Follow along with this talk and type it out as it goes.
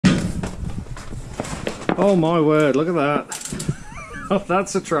Oh my word, look at that. Oh,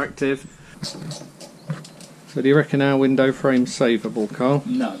 that's attractive. So do you reckon our window frame's savable, Carl?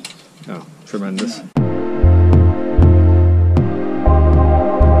 No. Oh, tremendous. No.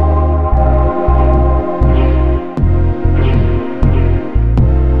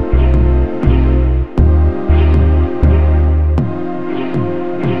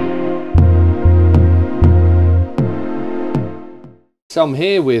 So I'm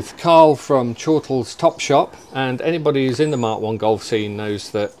here with Carl from Chortles Top Shop, and anybody who's in the Mark 1 golf scene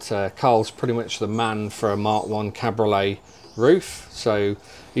knows that Carl's pretty much the man for a Mark 1 cabriolet roof. So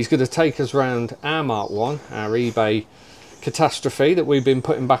he's going to take us around our Mark 1, our eBay catastrophe that we've been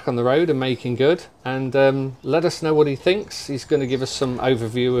putting back on the road and making good, and let us know what he thinks. He's going to give us some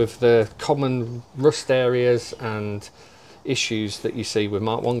overview of the common rust areas and issues that you see with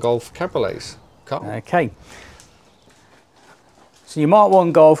Mark 1 golf cabriolets. Carl? Okay. So your Mark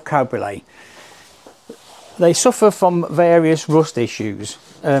 1 Golf Cabriolet, they suffer from various rust issues.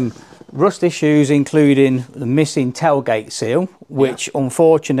 Rust issues including the missing tailgate seal, which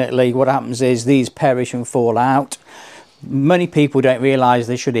unfortunately what happens is these perish and fall out. Many people don't realise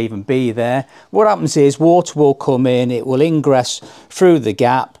they should even be there. What happens is water will come in, it will ingress through the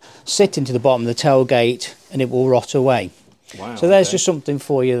gap, sit into the bottom of the tailgate, and it will rot away. Wow, so there's just something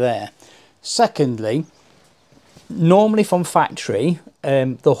for you there. Secondly, normally from factory,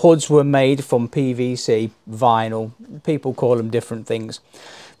 the hoods were made from PVC, vinyl, people call them different things.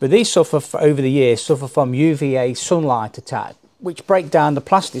 But these suffer, over the years, suffer from UVA sunlight attack, which break down the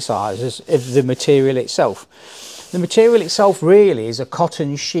plasticizers of the material itself. The material itself really is a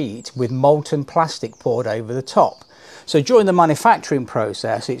cotton sheet with molten plastic poured over the top. So during the manufacturing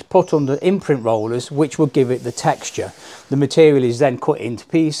process, it's put under imprint rollers, which will give it the texture. The material is then cut into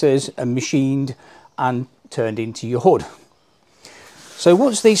pieces and machined and turned into your hood. So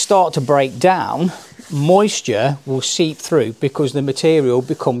once these start to break down, moisture will seep through because the material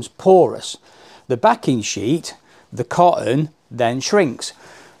becomes porous. The backing sheet, the cotton, then shrinks.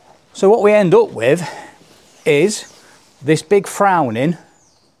 So what we end up with is this big frowning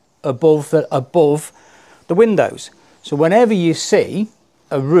above the windows. So whenever you see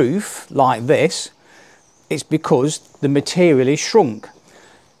a roof like this, it's because the material is shrunk.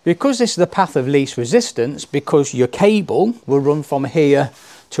 Because this is the path of least resistance, because your cable will run from here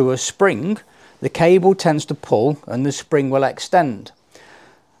to a spring, the cable tends to pull and the spring will extend.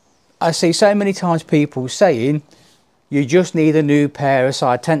 I see so many times people saying, you just need a new pair of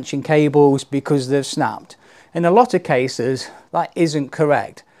side tension cables because they've snapped. In a lot of cases, that isn't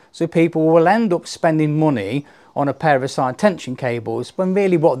correct. So people will end up spending money on a pair of side tension cables when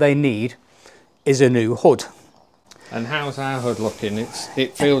really what they need is a new hood. And how's our hood looking?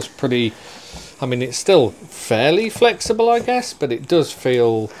 It feels pretty, I mean, it's still fairly flexible, I guess, but it does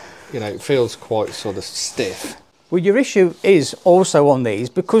feel, you know, it feels quite sort of stiff. Well, your issue is also on these,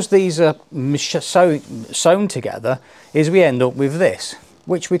 because these are sewn together, is we end up with this,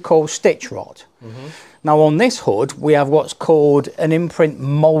 which we call stitch rot. Now on this hood, we have what's called an imprint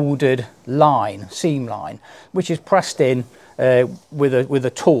moulded line, seam line, which is pressed in with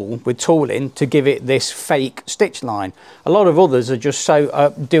a tool, with tooling, to give it this fake stitch line. A lot of others are just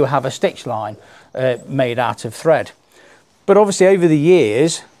do have a stitch line made out of thread. But obviously over the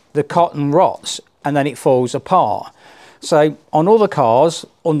years, the cotton rots and then it falls apart. So on other cars,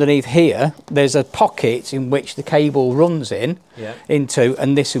 underneath here, there's a pocket in which the cable runs into,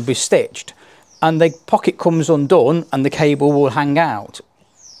 and this will be stitched. And the pocket comes undone and the cable will hang out.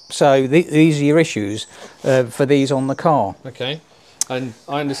 So these are your issues for these on the car. Okay, and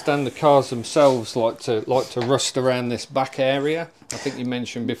I understand the cars themselves like to rust around this back area. I think you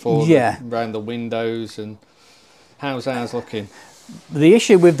mentioned before, around the windows. And how's ours looking? The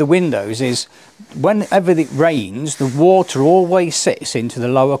issue with the windows is whenever it rains, the water always sits into the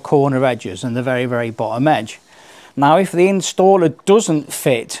lower corner edges and the very, very bottom edge. Now, if the installer doesn't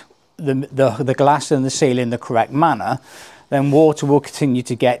fit the glass and the seal in the correct manner, then water will continue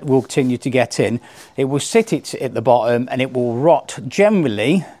to get in. It will sit at the bottom and it will rot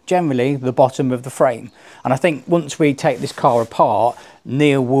generally the bottom of the frame. And I think once we take this car apart,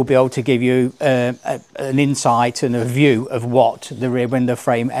 Neil will be able to give you an insight and a view of what the rear window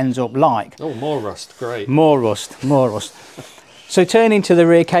frame ends up like. Oh, more rust, great. More rust, more rust. So turning to the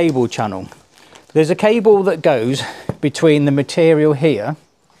rear cable channel, there's a cable that goes between the material here,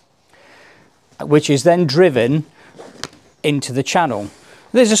 which is then driven into the channel.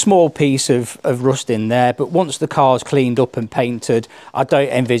 There's a small piece of rust in there, but once the car's cleaned up and painted, I don't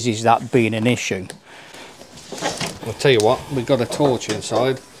envisage that being an issue. I'll tell you what, we've got a torch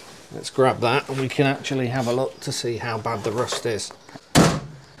inside. Let's grab that and we can actually have a look to see how bad the rust is.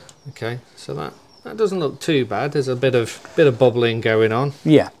 Okay, so That doesn't look too bad. There's a bit of bubbling going on.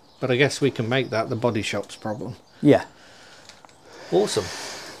 Yeah. But I guess we can make that the body shop's problem. Yeah. Awesome.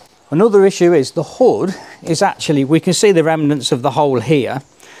 Another issue is the hood is actually, we can see the remnants of the hole here.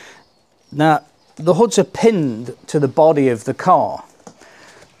 Now, the hoods are pinned to the body of the car.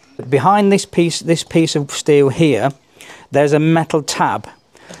 Behind this piece of steel here, there's a metal tab,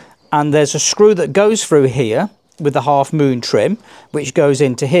 and there's a screw that goes through here with the half moon trim, which goes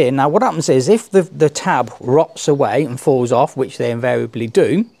into here. Now what happens is, if the tab rots away and falls off, which they invariably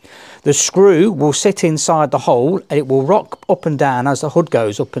do, the screw will sit inside the hole, and it will rock up and down as the hood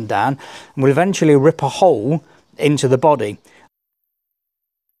goes up and down, and will eventually rip a hole into the body.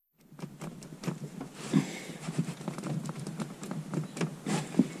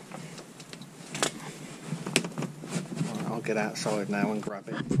 I'll get outside now and grab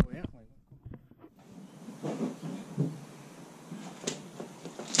it for you.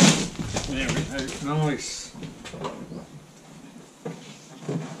 There we go. Nice.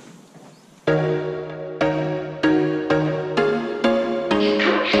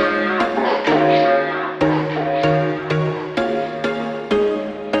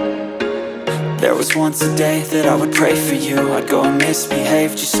 There was once a day that I would pray for you. I'd go and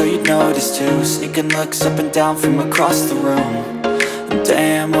misbehave just so you'd notice too. Sneaking looks up and down from across the room. And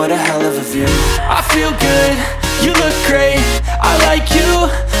damn, what a hell of a view. I feel good, you look great, I like you,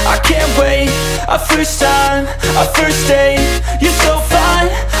 I can't wait. A first time, a first date, you're so fine,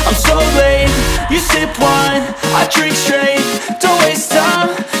 I'm so late. You sip wine, I drink straight. Don't waste time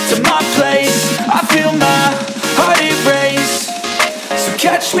to my place. I feel my heart erase. So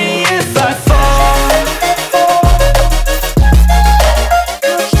catch me if I fall.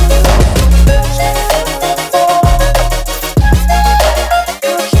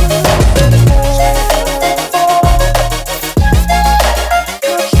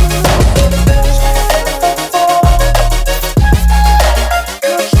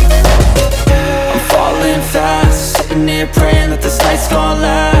 Praying that this night's gonna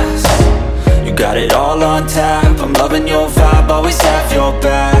last. You got it all on tap, I'm loving your vibe, always have your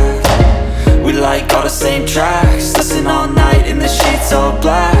back. We like all the same tracks, listen all night in the sheets all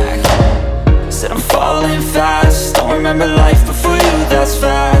black. Said I'm falling fast, don't remember life before you, that's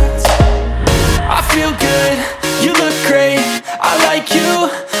fact. I feel good, you look great, I like you,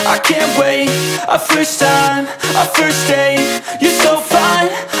 I can't wait. A first time, a first date, you're so fine,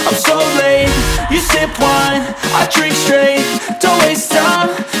 I'm so late. You sip wine, I drink straight. Don't waste time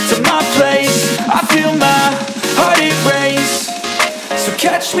to my place. I feel my heart erase. So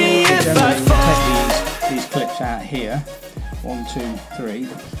catch me if I fall. Take these clips out here. 1, 2, 3.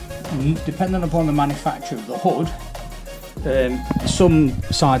 Depending upon the manufacturer of the hood, some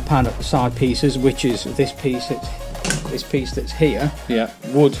side pieces, which is this piece that's here,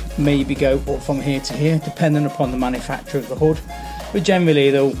 would maybe go up from here to here, depending upon the manufacturer of the hood. But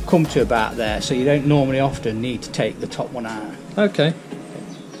generally they'll come to about there, so you don't normally often need to take the top one out. Okay.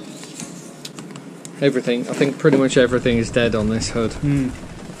 Everything, I think pretty much everything is dead on this hood.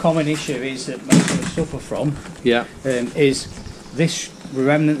 Common issue is that most of us suffer from is this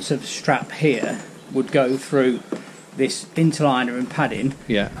remnants of strap here would go through this interliner and padding.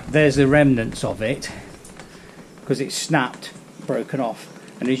 There's the remnants of it because it's snapped, broken off.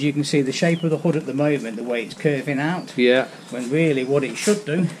 And as you can see, the shape of the hood at the moment, the way it's curving out, when really what it should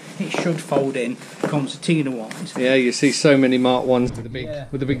do, it should fold in concertina-wise. Yeah, you see so many Mark 1s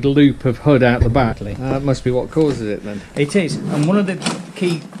with a big loop of hood out the back. That must be what causes it then. It is, and one of the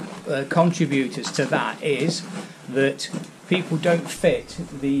key contributors to that is that people don't fit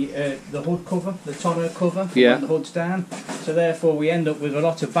the hood cover, the tonneau cover, when the hood's down. So therefore we end up with a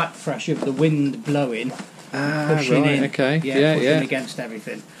lot of backfresh of the wind blowing. Pushing in, pushing against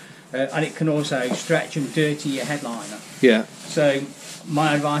everything, and it can also stretch and dirty your headliner. So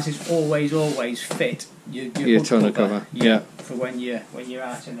my advice is always fit your tonneau cover. For when you're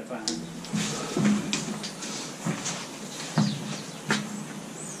out and about.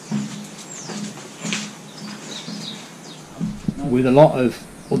 With a lot of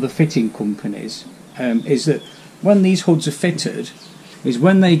other fitting companies, is that when these hoods are fitted, is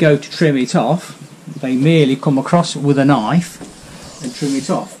when they go to trim it off, they merely come across with a knife and trim it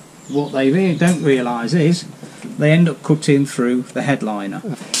off. What they really don't realise is they end up cutting through the headliner.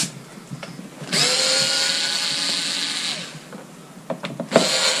 It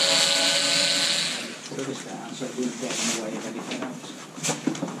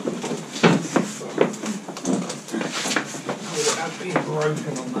has been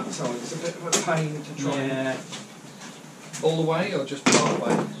broken on that side. It's a bit of a pain to try. All the way or just part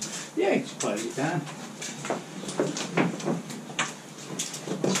way? Yeah, just close it down.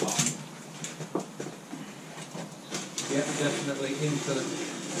 That's fine. Yeah, definitely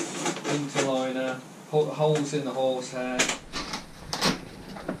interliner, holes in the horsehair.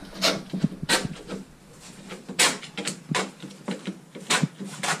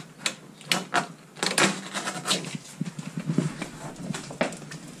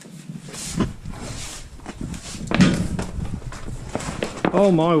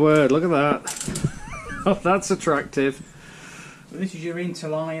 Oh my word, look at that. Oh, that's attractive. Well, this is your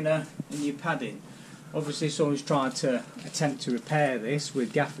interliner and your padding. Obviously someone's tried to attempt to repair this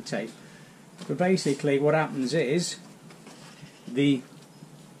with gaffer tape. But basically what happens is the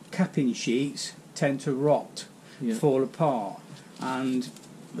capping sheets tend to rot, fall apart, and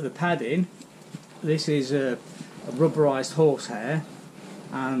the padding, this is a rubberized horsehair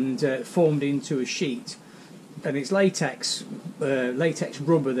and formed into a sheet, and it's latex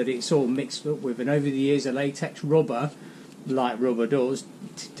rubber that it's all mixed up with, and over the years the latex rubber, like rubber does,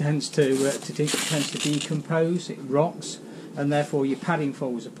 tends to decompose, it rots, and therefore your padding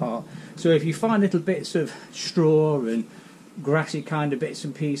falls apart. So if you find little bits of straw and grassy kind of bits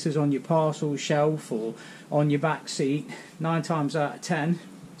and pieces on your parcel shelf or on your back seat, 9 times out of 10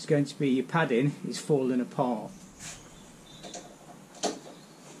 it's going to be your padding is falling apart.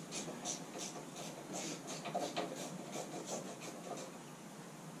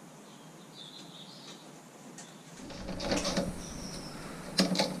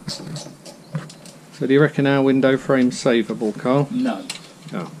 So do you reckon our window frame's savable, Carl? No.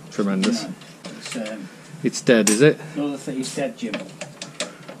 Oh, tremendous. No. It's dead, is it? Another thing, it's dead, Jim.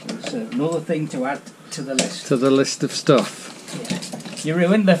 It's another thing to add to the list. To the list of stuff. Yeah. Your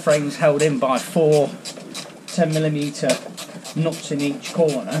window frame's held in by 4 10mm nuts in each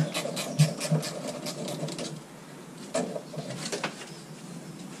corner.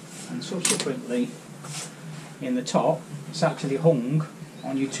 And subsequently, in the top, it's actually hung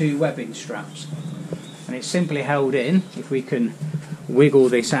on your 2 webbing straps. And it's simply held in. If we can wiggle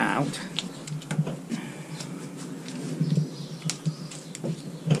this out,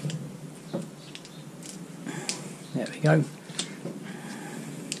 there we go.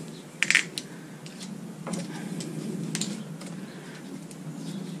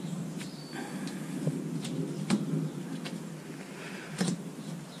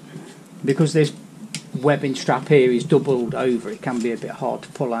 Because this webbing strap here is doubled over, it can be a bit hard to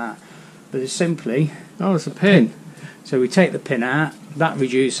pull out, but it's simply, oh, it's a pin. So we take the pin out, that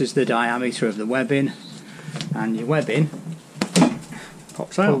reduces the diameter of the webbing, and your webbing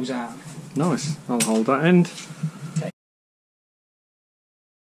pops out. Pulls out. Nice. I'll hold that end. Okay.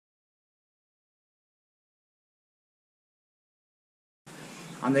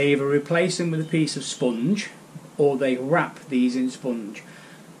 And they either replace them with a piece of sponge or they wrap these in sponge.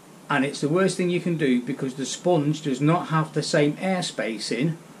 And it's the worst thing you can do because the sponge does not have the same air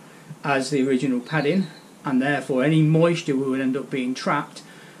spacing as the original padding, and therefore any moisture will end up being trapped.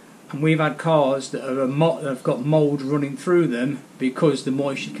 And we've had cars that have got mould running through them because the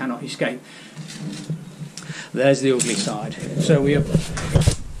moisture cannot escape. There's the ugly side. So we have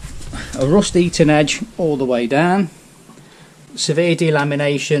a rust-eaten edge all the way down, severe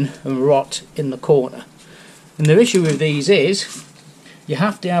delamination and rot in the corner. And the issue with these is you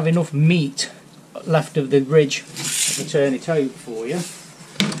have to have enough meat left of the ridge, to turn it over for you,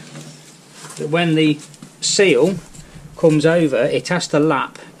 that when the seal comes over, it has to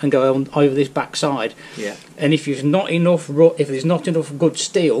lap and go on over this back side. Yeah. And if there's not enough good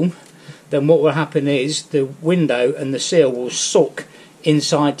steel, then what will happen is the window and the seal will suck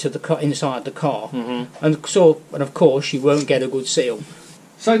inside the car, Mm-hmm. and of course you won't get a good seal.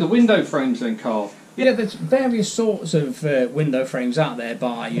 So the window frames then, Carl? Yeah, there's various sorts of window frames out there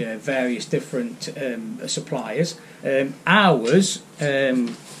by various different suppliers. Ours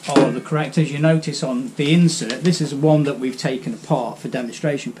are the correct, as you notice on the insert. This is one that we've taken apart for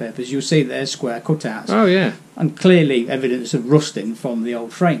demonstration purpose. You'll see there's square cutouts. Oh yeah. And clearly evidence of rusting from the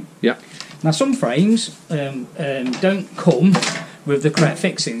old frame. Yeah. Now some frames don't come with the correct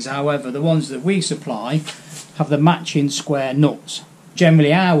fixings. However, the ones that we supply have the matching square nuts.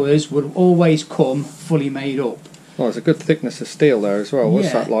 Generally ours would always come fully made up. Well, it's a good thickness of steel there as well.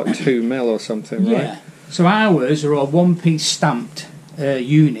 What's that, like 2 mil or something, right? Yeah. So ours are a one-piece stamped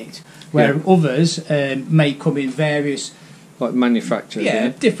unit, where others may come in various, like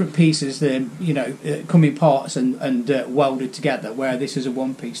manufactured. different pieces. Come in parts and welded together. Where this is a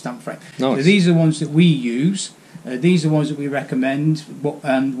one-piece stamp frame. Nice. So these are the ones that we use. These are the ones that we recommend,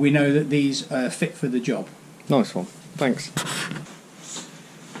 and we know that these are fit for the job. Nice one. Thanks.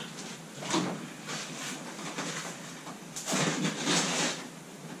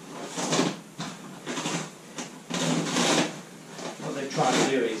 What they try to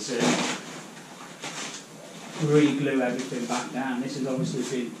do is re-glue everything back down. This has obviously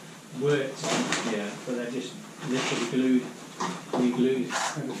been worked on, Yeah. but they're just literally re-glued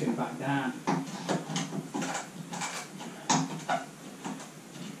everything back down.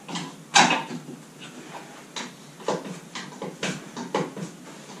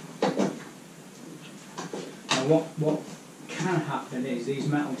 What can happen is these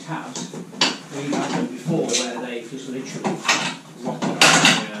metal tabs, we've had them before where they just literally rock off.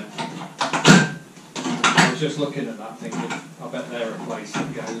 Yeah. I was just looking at that thinking, I bet they're a place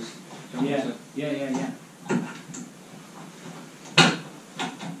that goes. Yeah.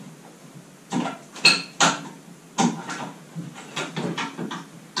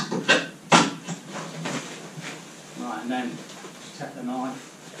 Right, and then just take the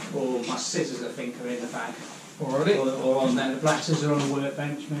knife, or my scissors I think are in the bag. Already? Or on there, the black scissors are on the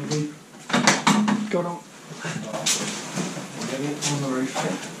workbench maybe. Got on. On the roof.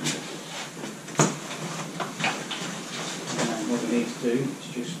 And then what we need to do is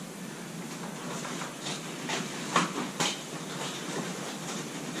just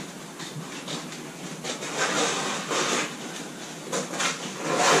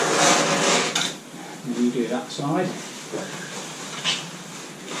redo that side.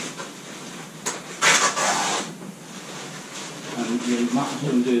 And you might as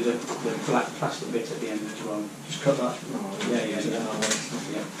well do the black plastic bit at the end as well. Just cut that. Yeah.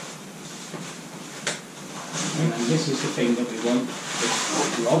 And then this is the thing that we want,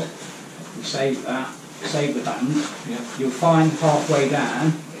 this rod. We save that, save the band. Yeah. You'll find halfway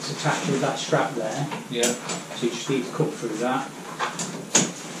down, it's attached with that strap there. Yeah. So you just need to cut through that.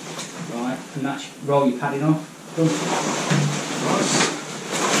 Right, and that's, roll your padding off. Done. Nice.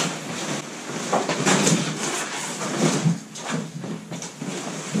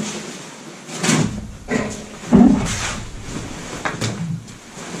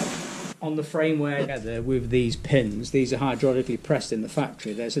 On the framework together with these pins, these are hydraulically pressed in the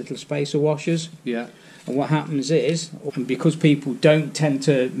factory, there's little spacer washers. Yeah. And what happens is, and because people don't tend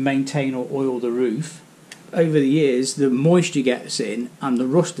to maintain or oil the roof, over the years the moisture gets in and the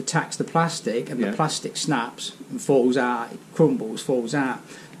rust attacks the plastic and the plastic snaps and falls out, it crumbles, falls out.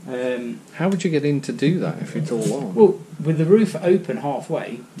 How would you get in to do that if it's all on? Well, with the roof open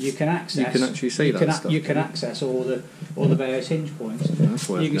halfway, you can access. You can actually see that stuff. You can access all the various hinge points. That's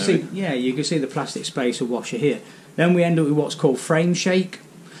worth you can knowing. see, you can see the plastic spacer washer here. Then we end up with what's called frame shake,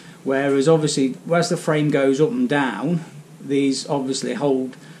 whereas obviously, as the frame goes up and down, these obviously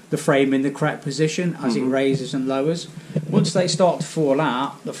hold the frame in the correct position as it raises and lowers. Once they start to fall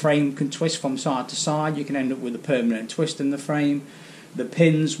out, the frame can twist from side to side. You can end up with a permanent twist in the frame. The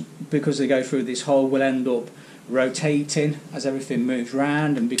pins, because they go through this hole, will end up rotating as everything moves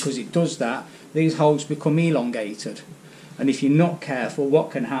round, and because it does that, these holes become elongated. And if you're not careful,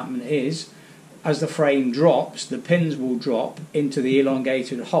 what can happen is, as the frame drops, the pins will drop into the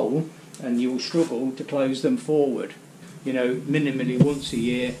elongated hole, and you'll struggle to close them forward. You know, minimally once a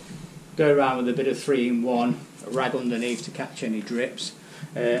year, go around with a bit of 3-in-1, a rag underneath to catch any drips,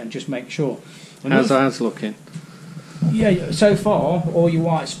 and just make sure. How's ours looking? Yeah, so far all your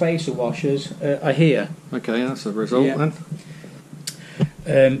white spacer washers are here. Okay, that's the result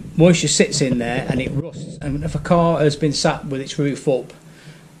then. Moisture sits in there and it rusts. And if a car has been sat with its roof up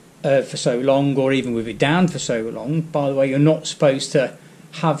for so long, or even with it down for so long, by the way, you're not supposed to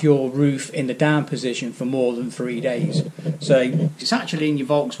have your roof in the down position for more than 3 days. So it's actually in your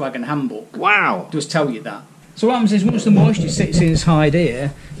Volkswagen handbook. Wow! It does tell you that. So what happens is, once the moisture sits inside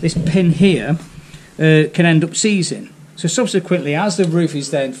here, this pin here can end up seizing. So subsequently, as the roof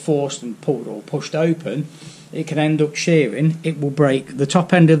is then forced and pulled or pushed open, it can end up shearing. It will break the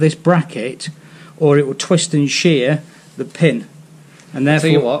top end of this bracket, or it will twist and shear the pin. And therefore,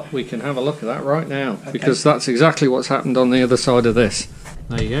 tell you what, we can have a look at that right now, because that's exactly what's happened on the other side of this.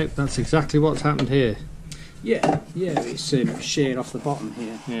 There you go, that's exactly what's happened here. Yeah, it's sheared off the bottom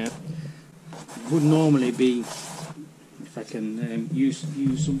here. Yeah. It would normally be, if I can use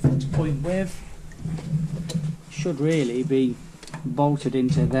something to point with, should really be bolted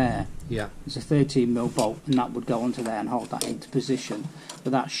into there. Yeah. It's a 13mm bolt, and that would go onto there and hold that into position,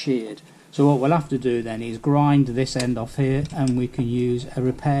 but that's sheared. So what we'll have to do then is grind this end off here, and we can use a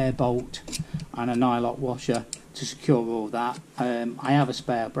repair bolt and a nylock washer to secure all that. I have a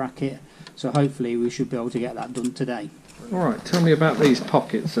spare bracket, so hopefully we should be able to get that done today. Alright, tell me about these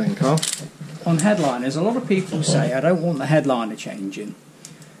pockets then, Carl. On headliners, a lot of people say, I don't want the headliner changing.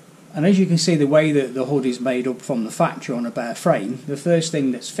 And as you can see, the way that the hood is made up from the factory on a bare frame, the first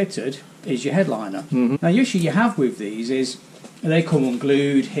thing that's fitted is your headliner. Now the issue you have with these is they come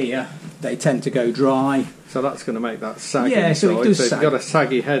unglued here, they tend to go dry, So that's going to make that saggy. Yeah, so it does if sag. you've got a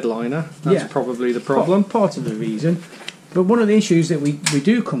saggy headliner, that's probably the problem. Part of the reason. But one of the issues that we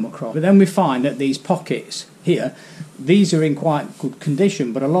do come across, but then we find that these pockets here, these are in quite good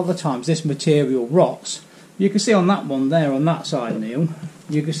condition, but a lot of the times this material rots. You can see on that one there, on that side, Neil,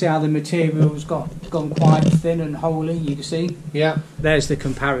 you can see how the material's gone quite thin and holy, you can see? Yeah. There's the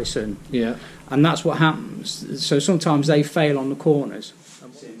comparison. Yeah. And that's what happens. So sometimes they fail on the corners.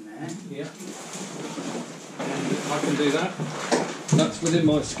 It's in there. Yeah. I can do that. That's within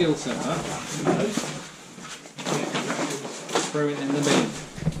my skill set, that. Throw it in the bin.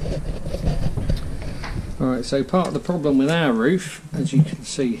 Alright, so part of the problem with our roof, as you can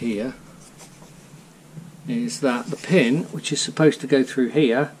see here, is that the pin, which is supposed to go through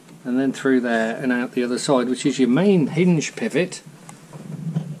here and then through there and out the other side, which is your main hinge pivot,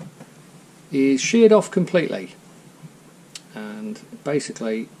 is sheared off completely. And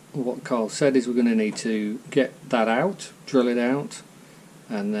basically what Carl said is we're going to need to get that out, drill it out,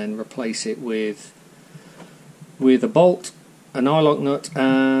 and then replace it with a bolt, an eye-lock nut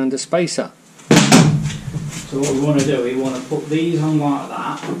and a spacer. So what we want to do, we want to put these on like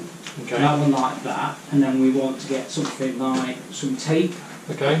that, that one like that, and then we want to get something like some tape,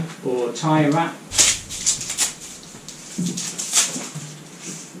 or a tyre wrap.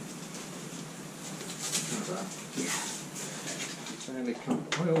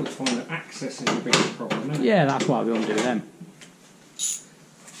 I always find that access is the biggest problem, isn't it? Yeah, that's why we want to do them.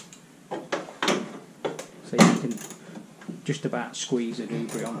 So you can just about squeeze a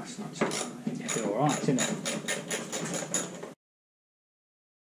debris on. It's alright, isn't it?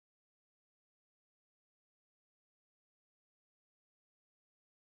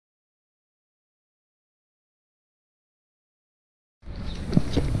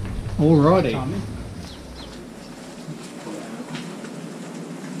 Alrighty.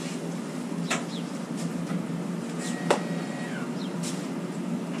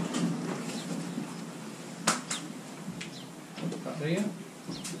 There.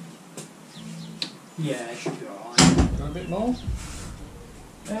 Yeah, it should be alright. Go a bit more?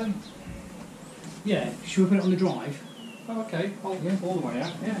 Yeah, should we put it on the drive? Oh, okay. All the way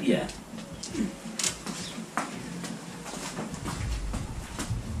out. Yeah. Yeah.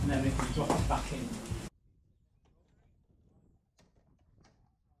 And then we can drop it back in.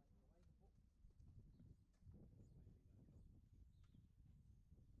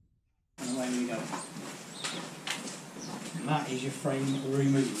 And away we go. And that is your frame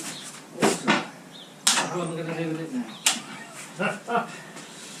removed. Awesome. How am I going to do with it now?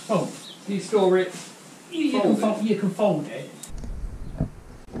 Oh, do you store it? you can fold it.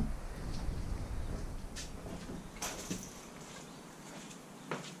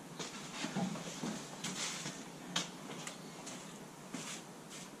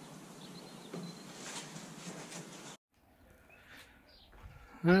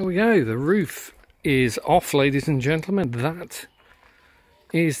 There we go, the roof is off, ladies and gentlemen. That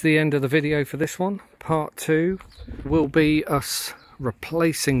is the end of the video for this one. Part 2 will be us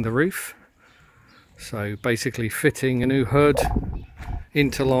replacing the roof. So basically fitting a new hood,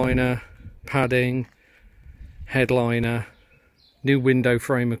 interliner, padding, headliner, new window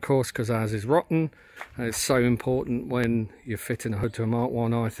frame of course because ours is rotten. And it's so important when you're fitting a hood to a Mark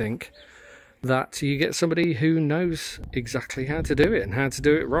 1, I think, that you get somebody who knows exactly how to do it and how to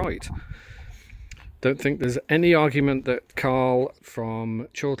do it right. Don't think there's any argument that Carl from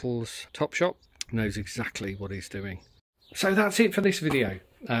Chortles Top Shop knows exactly what he's doing. So that's it for this video.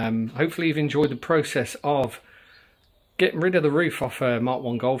 Hopefully you've enjoyed the process of getting rid of the roof off a Mark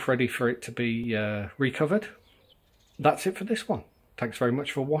 1 Golf, ready for it to be recovered. That's it for this one. Thanks very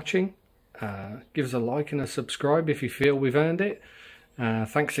much for watching. Give us a like and a subscribe if you feel we've earned it.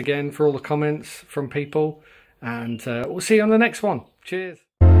 Thanks again for all the comments from people, and we'll see you on the next one. Cheers.